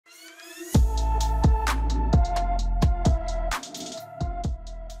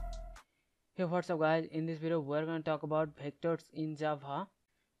Hey, what's up guys? In this video we're going to talk about vectors in Java.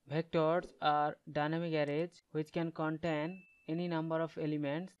 Vectors are dynamic arrays which can contain any number of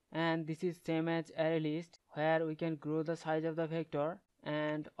elements, and this is same as array list where we can grow the size of the vector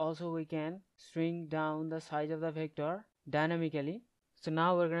and also we can shrink down the size of the vector dynamically. So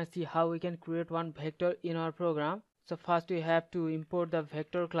now we're going to see how we can create one vector in our program. So first we have to import the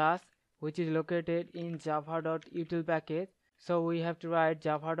vector class which is located in java.util package. So we have to write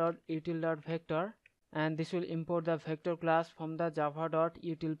java.util.vector, and this will import the vector class from the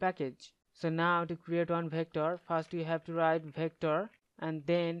java.util package. So now to create one vector, first we have to write vector, and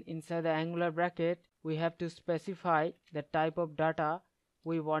then inside the angular bracket we have to specify the type of data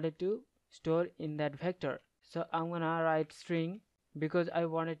we wanted to store in that vector. So I'm gonna write string because I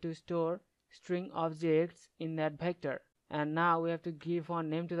wanted to store string objects in that vector. And now we have to give one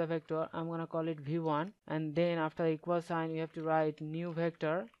name to the vector. I'm gonna call it v1, and then after the equal sign we have to write new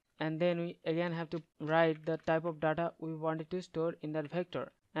vector, and then we again have to write the type of data we wanted to store in that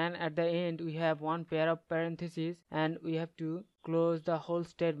vector. And at the end we have one pair of parentheses, and we have to close the whole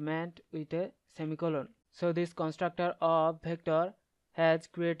statement with a semicolon. So this constructor of vector has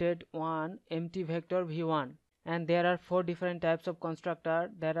created one empty vector v1. And there are 4 different types of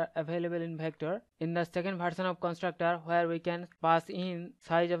constructor that are available in vector. In the second version of constructor, where we can pass in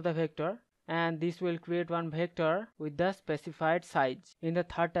size of the vector, and this will create one vector with the specified size. In the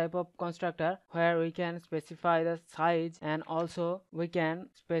third type of constructor, where we can specify the size and also we can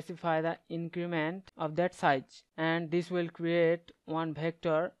specify the increment of that size, and this will create one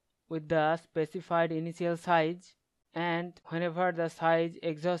vector with the specified initial size, and whenever the size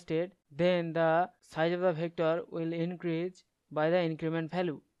exhausted, then the size of the vector will increase by the increment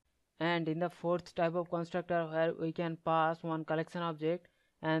value. And in the fourth type of constructor, where we can pass one collection object,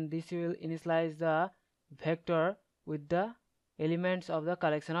 and this will initialize the vector with the elements of the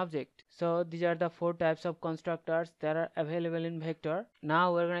collection object. So these are the 4 types of constructors that are available in vector.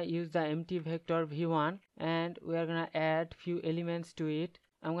 Now we're going to use the empty vector v1, and we are going to add few elements to it.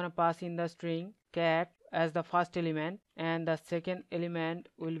 I'm going to pass in the string cat as the first element, and the second element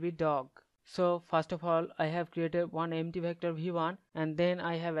will be dog. So first of all I have created one empty vector v1, and then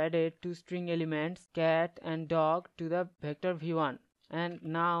I have added 2 string elements cat and dog to the vector v1. And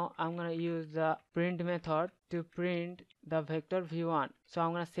now I'm gonna use the print method to print the vector v1. So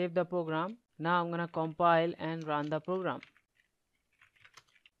I'm gonna save the program. Now I'm gonna compile and run the program,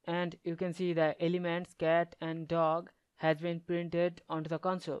 and you can see the elements cat and dog has been printed onto the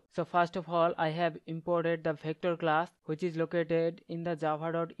console. So first of all I have imported the vector class which is located in the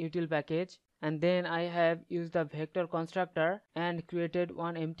java.util package, and then I have used the vector constructor and created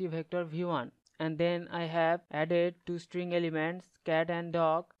one empty vector v1, and then I have added 2 string elements cat and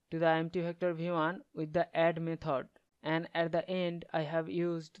dog to the empty vector v1 with the add method, and at the end I have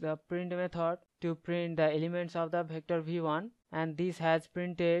used the print method to print the elements of the vector v1, and this has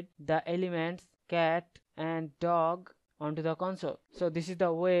printed the elements cat and dog onto the console. So this is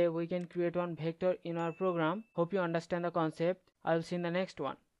the way we can create one vector in our program. Hope you understand the concept. I will see you in the next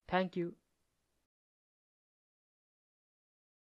one. Thank you.